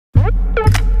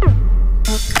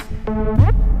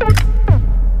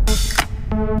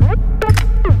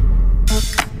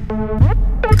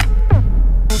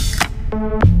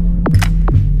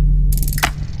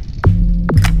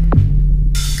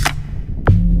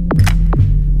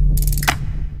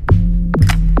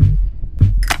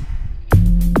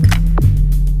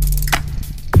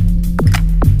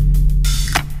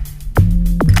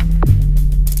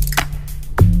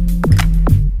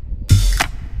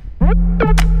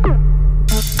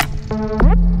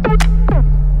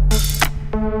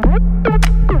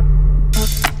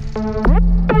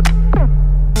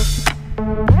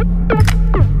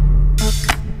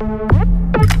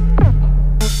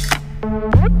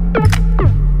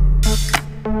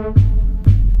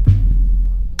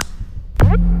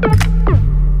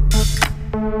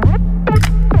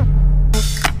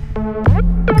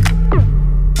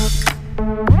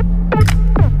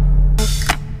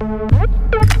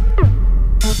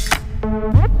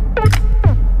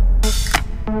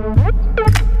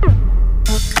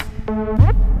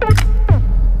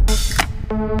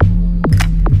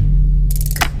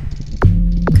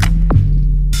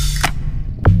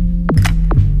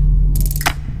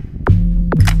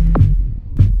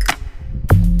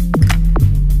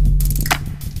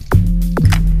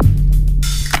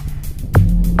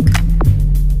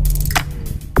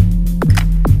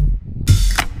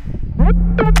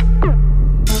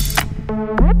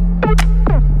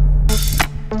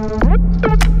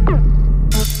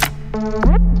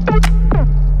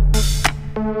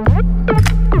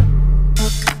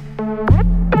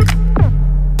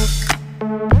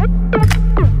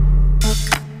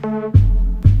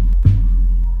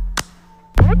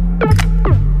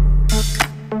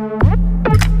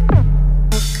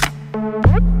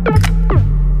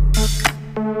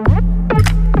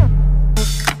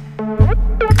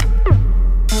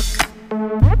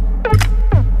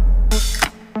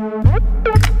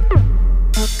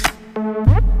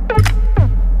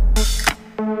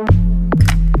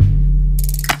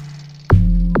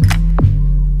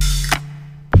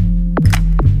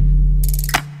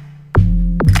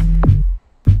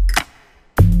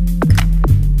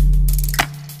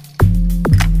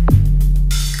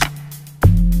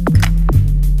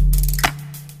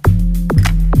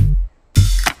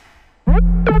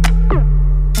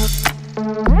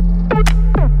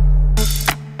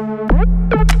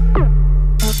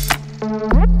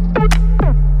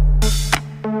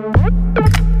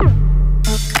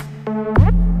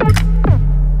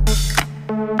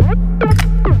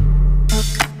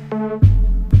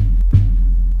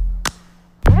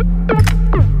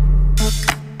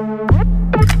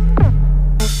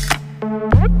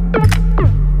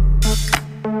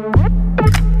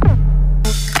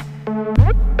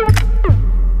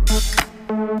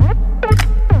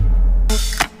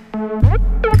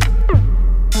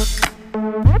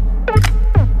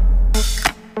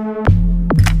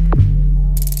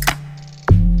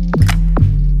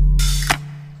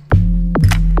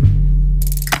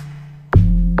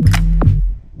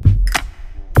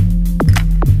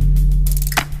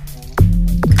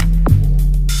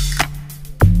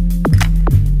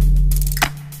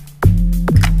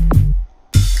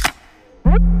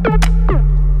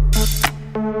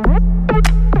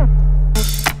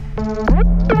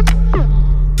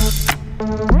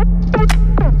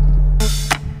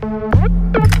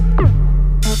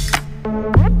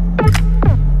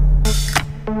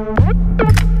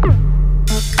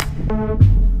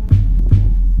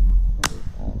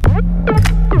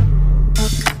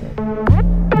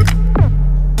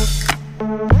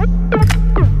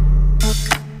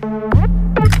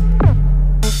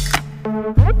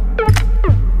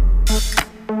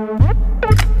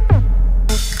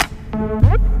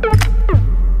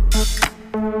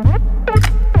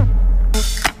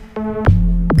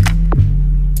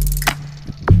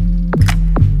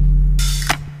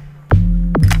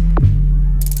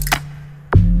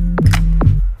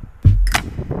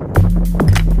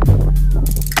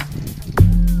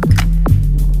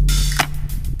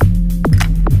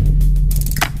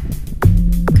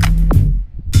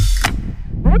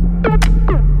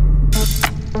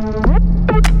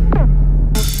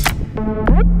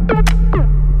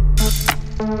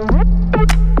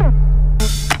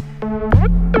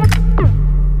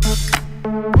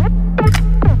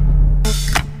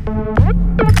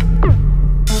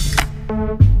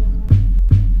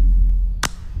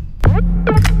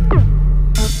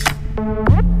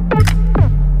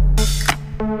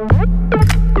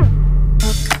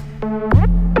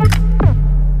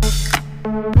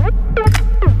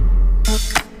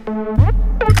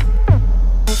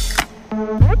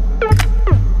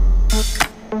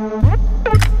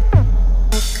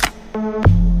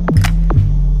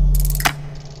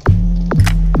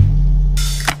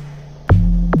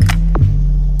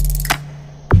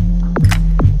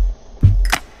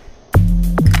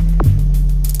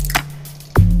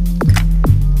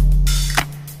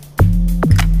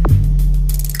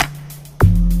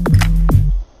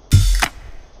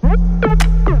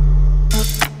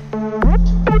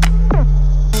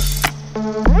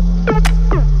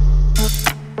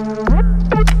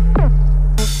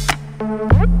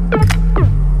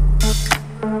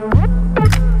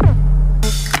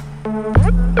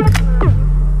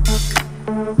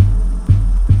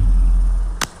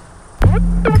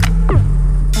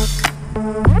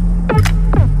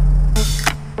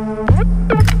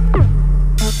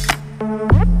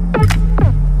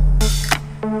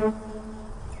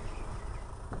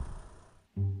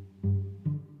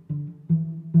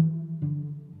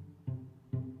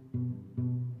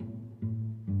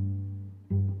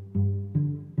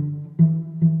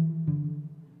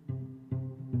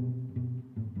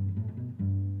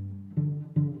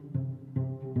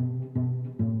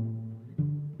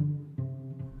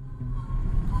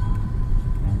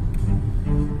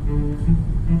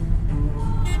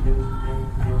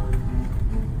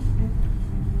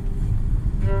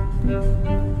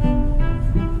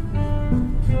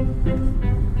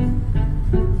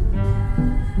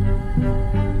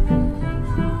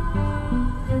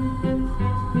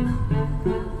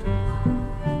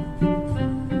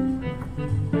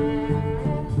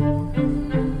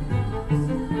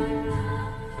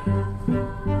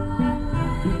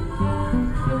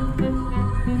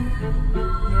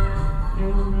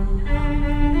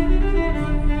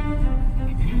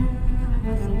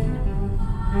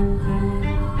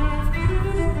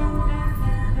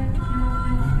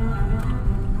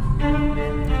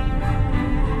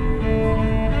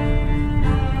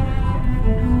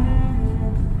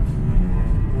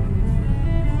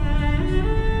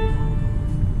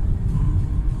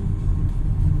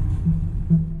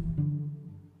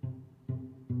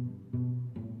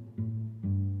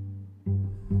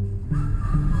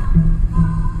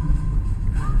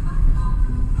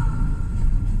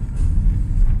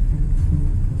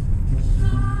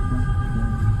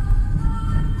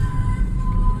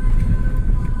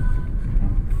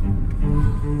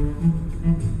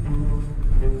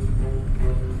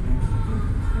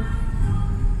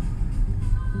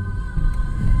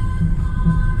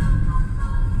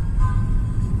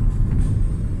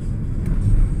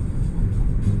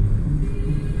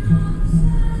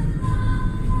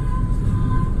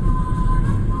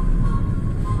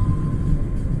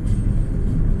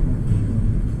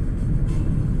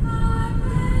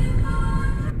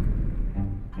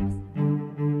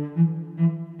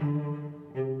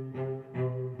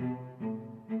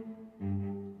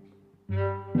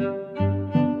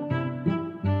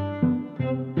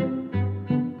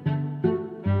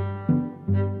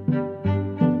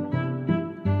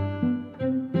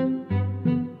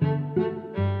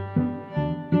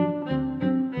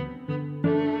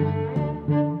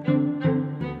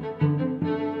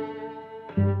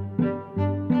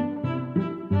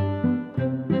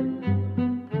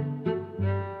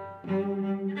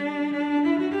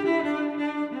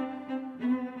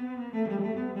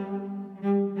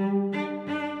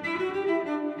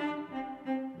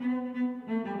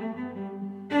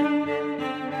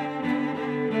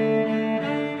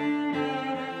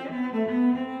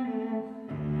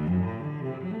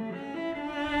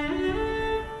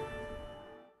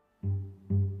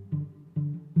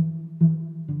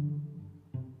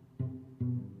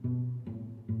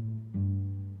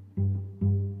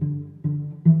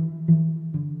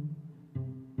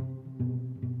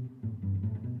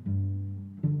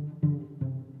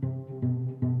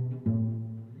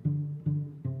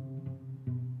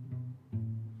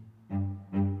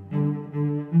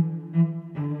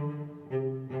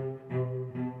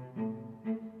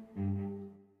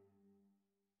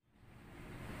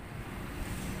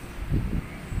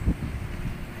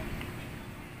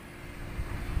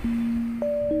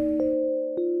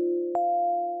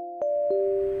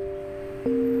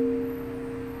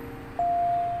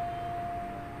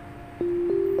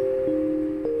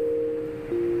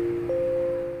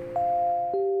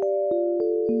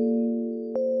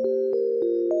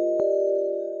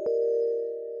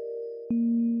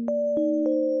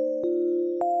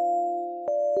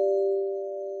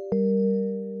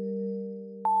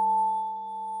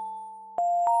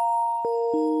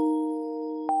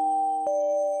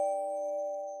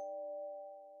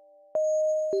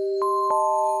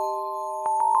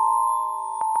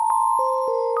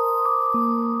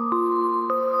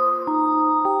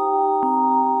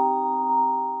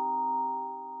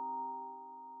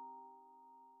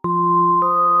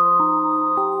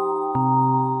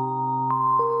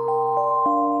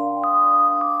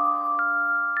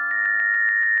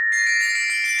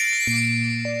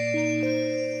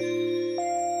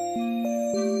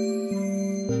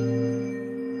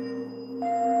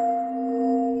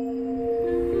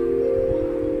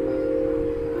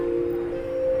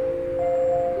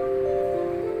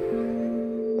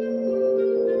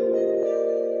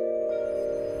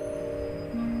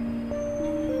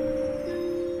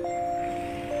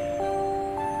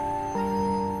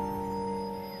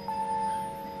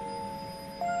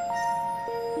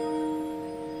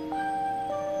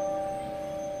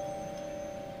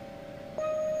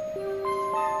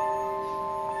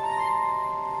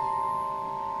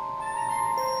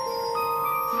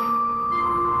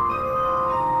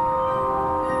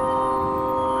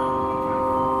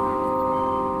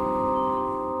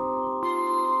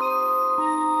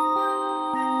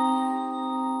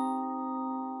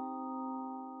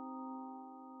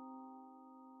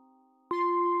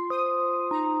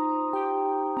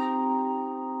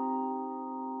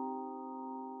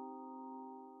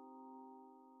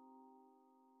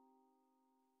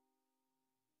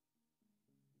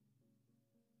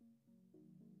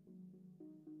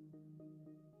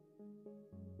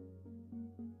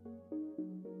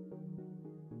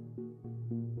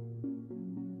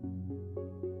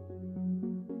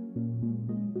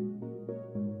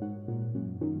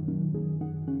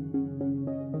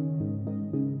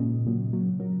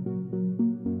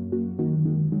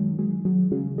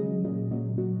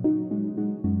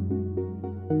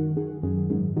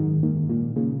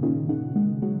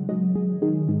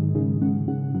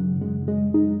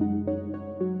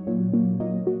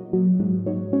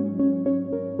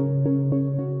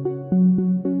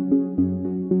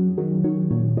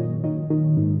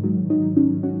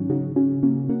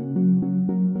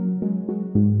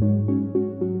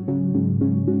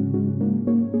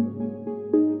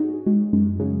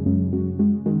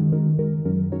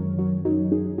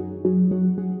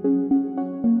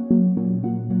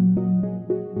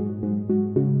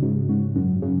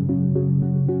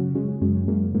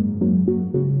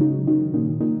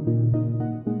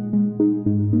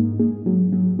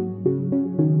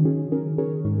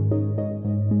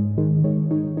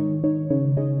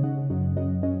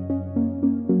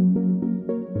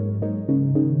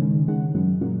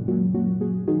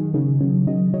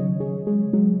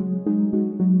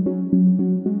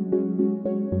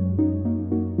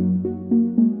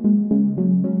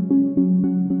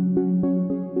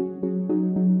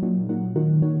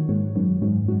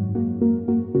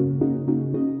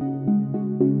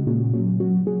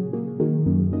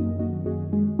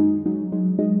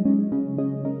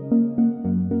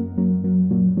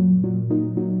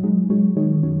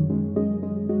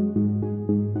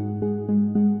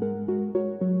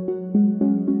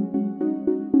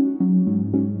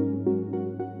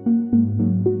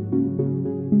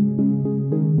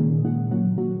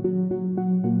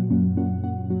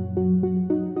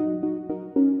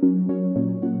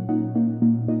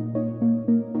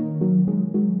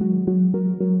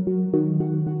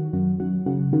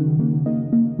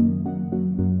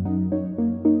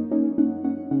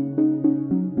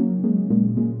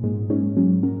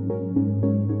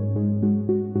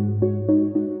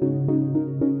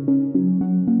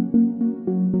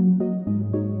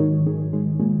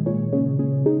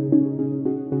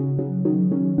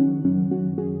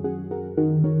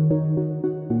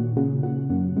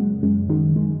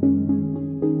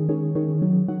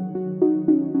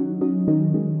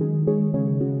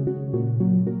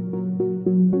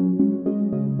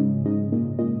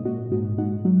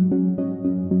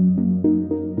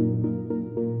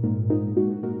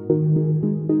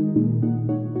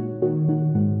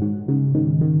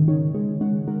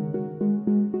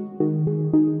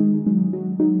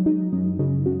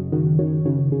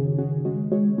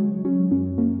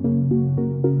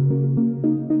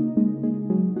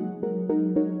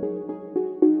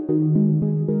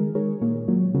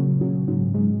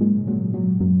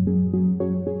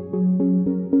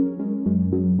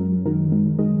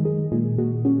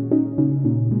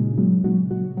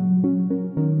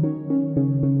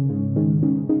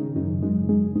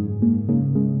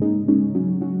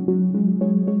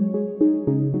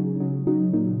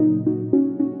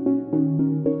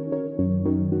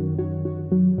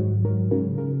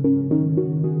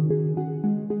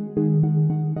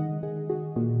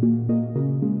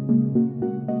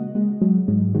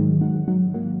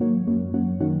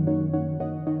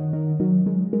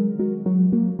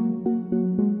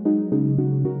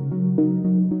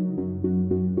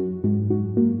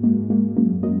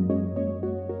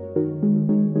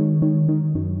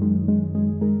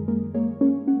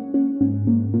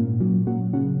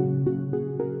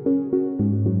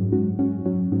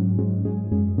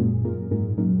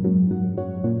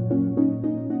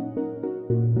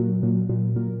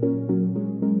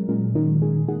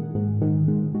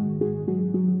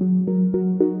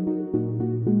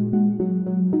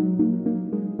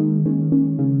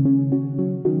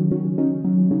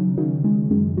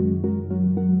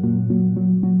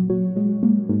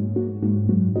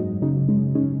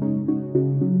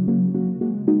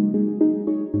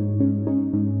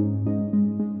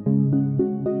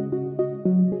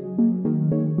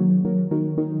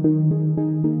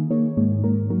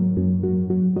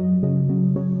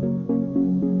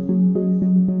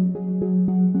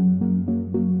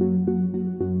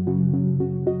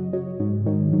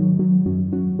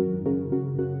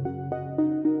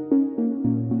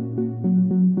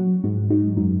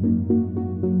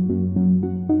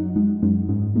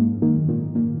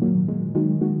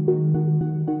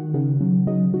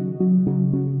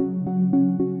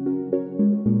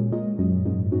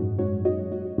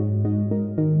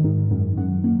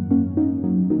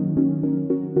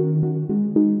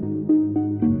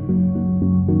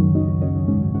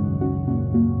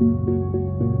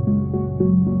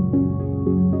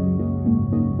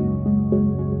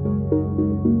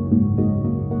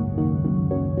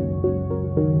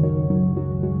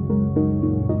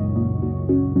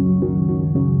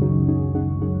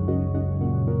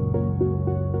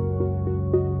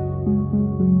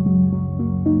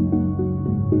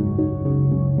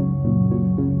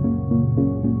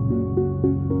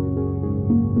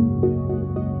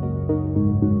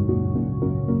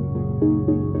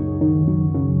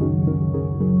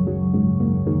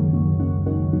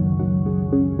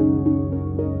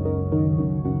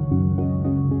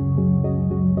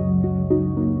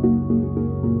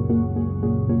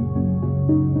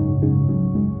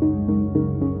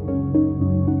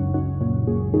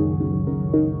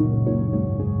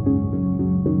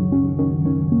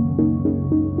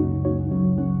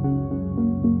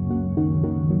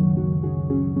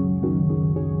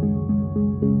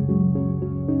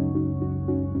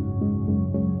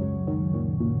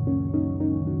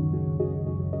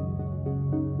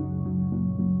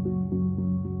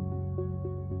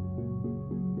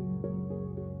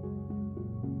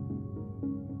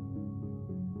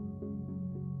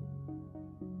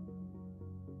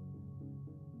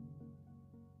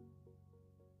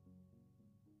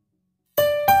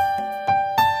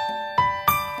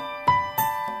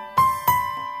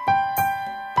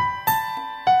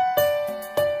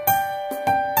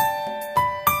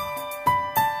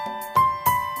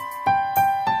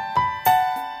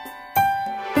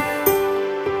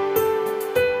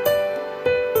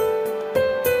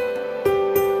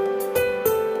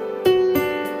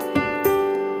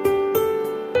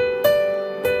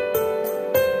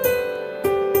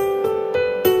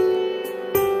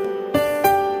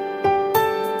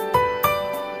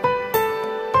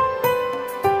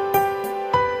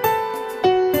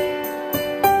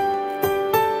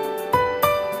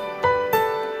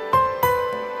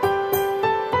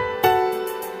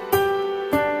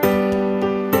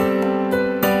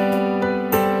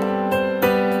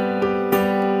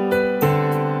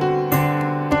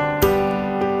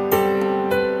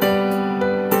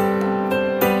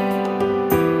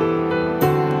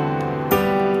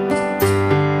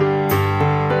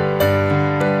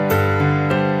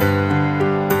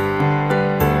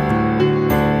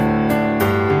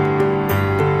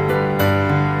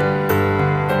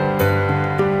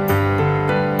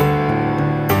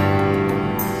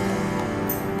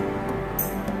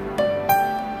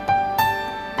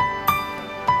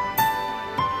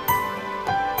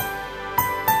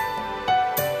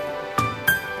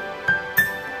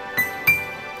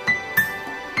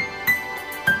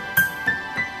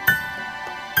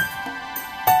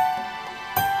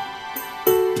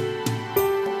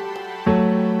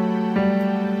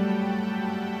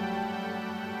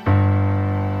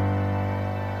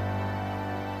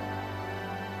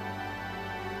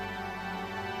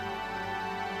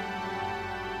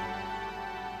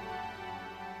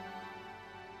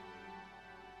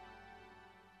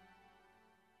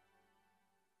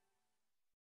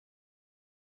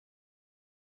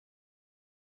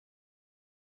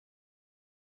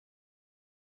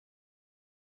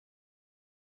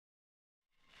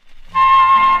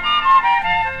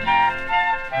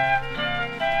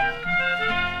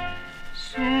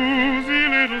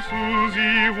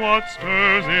what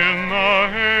stirs in the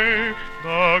hay.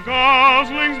 The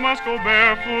goslings must go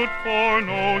barefoot, for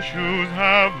no shoes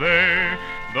have they.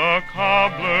 The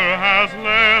cobbler has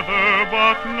leather,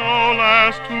 but no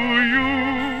lass to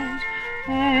use.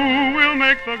 Who will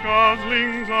make the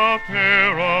goslings a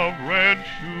pair of red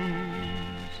shoes?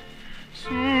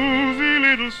 Susie,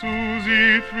 little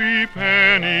Susie, 3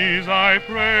 pennies I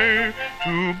pray.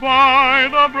 To buy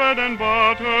the bread and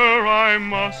butter I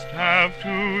must have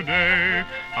today.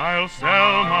 I'll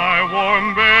sell my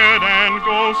warm bed and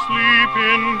go sleep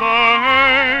in the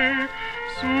hay.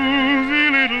 Susie,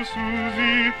 little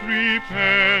Susie, 3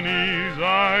 pennies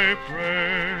I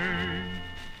pray.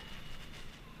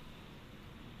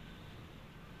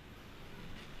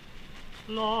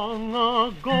 Long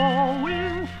ago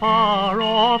in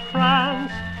far-off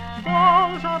France,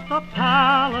 balls at the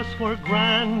palace were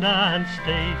grand and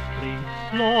stately.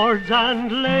 Lords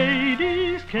and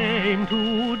ladies came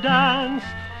to dance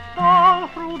all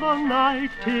through the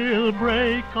night till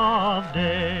break of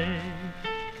day.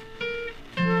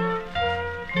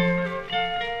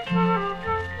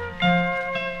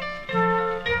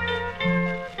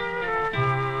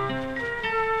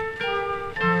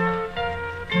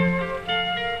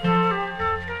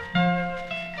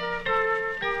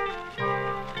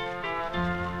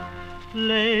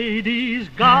 Ladies'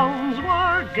 gowns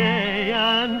were gay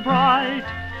and bright,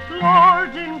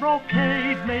 lords in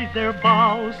brocade made their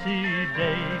bows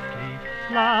sedately.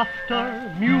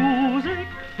 Laughter, music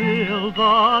filled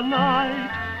the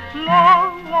night,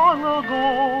 long, long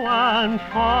ago and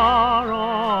far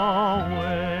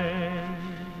away.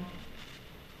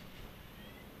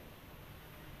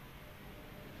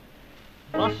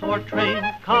 bus or train,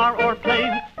 car or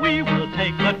plane, we will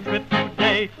take a trip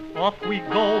today. Off we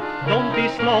go, don't be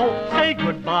slow, say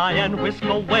goodbye and whisk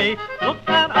away. Look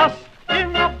at us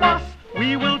in a bus,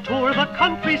 we will tour the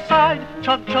countryside.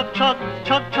 Chug, chug, chug,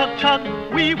 chug, chug,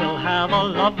 chug, we will have a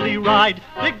lovely ride.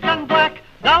 Big and black,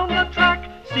 down the track,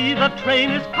 see the train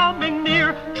is coming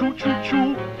near. Choo, choo,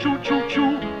 choo, choo, choo,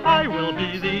 choo, I will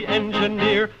be the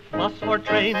engineer. Bus or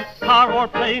train, car or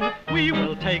plane, we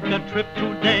will take a trip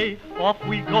today. Off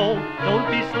we go, don't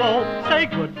be slow, say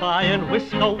goodbye and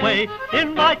whisk away.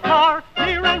 In my car,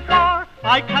 near and far,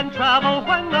 I can travel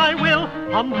when I will.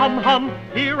 Hum, hum, hum,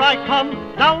 here I come,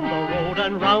 down the road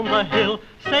and round the hill.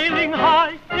 Sailing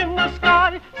high in the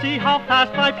sky, see how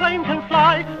fast my plane can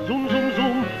fly. Zoom, zoom,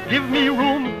 zoom, give me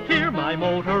room, hear my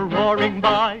motor roaring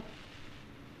by.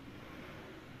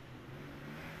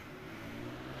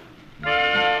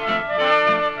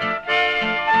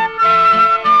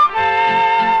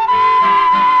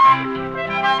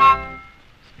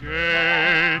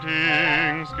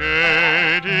 Skating,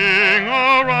 skating,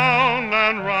 around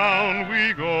and round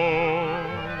we go,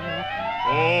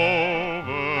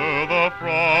 over the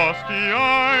frosty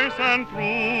ice and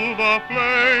through the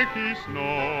flaky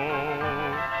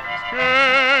snow.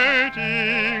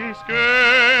 Skating,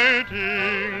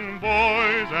 skating,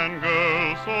 boys and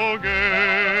girls so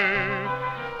gay,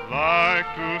 like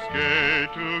to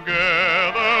skate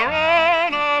together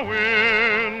on a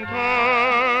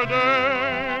winter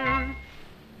day.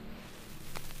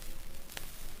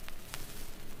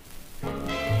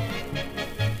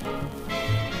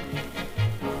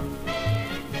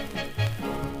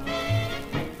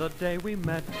 The day we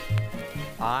met,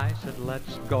 I said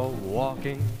let's go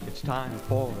walking, it's time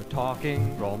for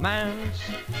talking romance.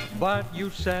 But you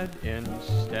said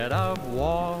instead of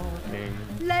walking,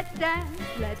 let's dance,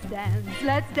 let's dance,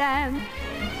 let's dance.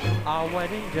 our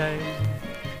wedding day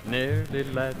nearly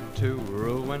led to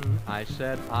ruin. I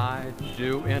said I'd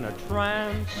do in a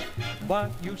trance, but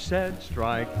you said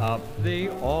strike up the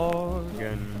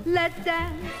organ. Let's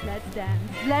dance, let's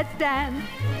dance, let's dance.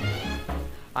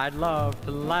 I'd love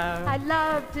to laugh, I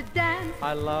love to dance,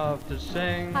 I love to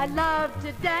sing, I love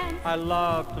to dance, I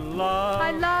love to love,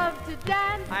 I love to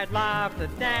dance, I'd love to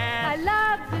I dance.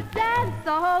 love to dance.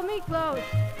 So hold me close,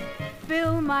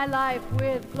 fill my life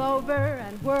with clover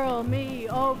and whirl me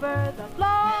over the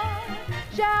floor.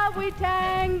 Shall we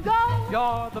tango?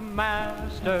 You're the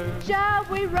master. Shall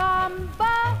we rumba?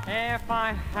 If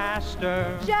I has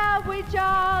to, Shall we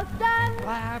Charleston?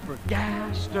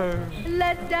 flabbergaster.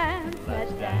 Let's dance,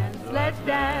 let's dance, let's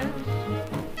dance.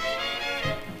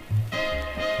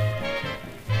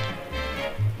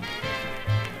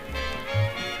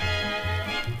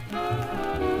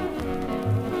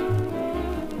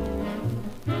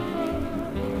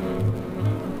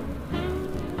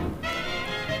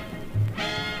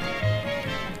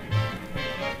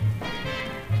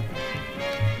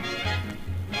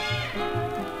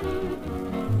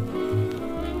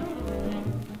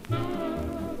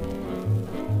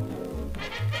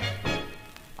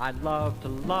 I love to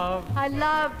love, I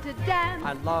love to dance,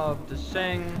 I love to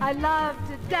sing, I love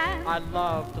to dance, I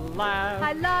love to laugh,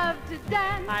 I love to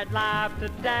dance, I'd love to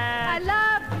I dance.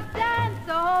 love to dance.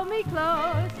 So hold me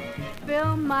close,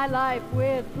 fill my life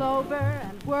with clover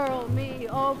and whirl me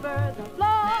over the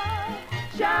floor.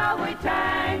 Shall we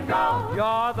tango?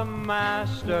 You're the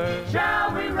master.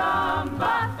 Shall we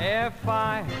rumba? If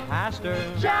I has to,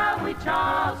 Shall we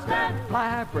Charleston?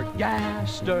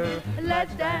 flabbergaster.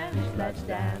 Let's dance, let's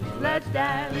dance, let's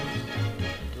dance.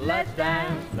 Let's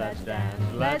dance, let's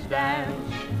dance, let's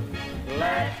dance.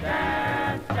 Let's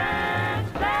dance,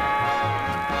 dance, dance.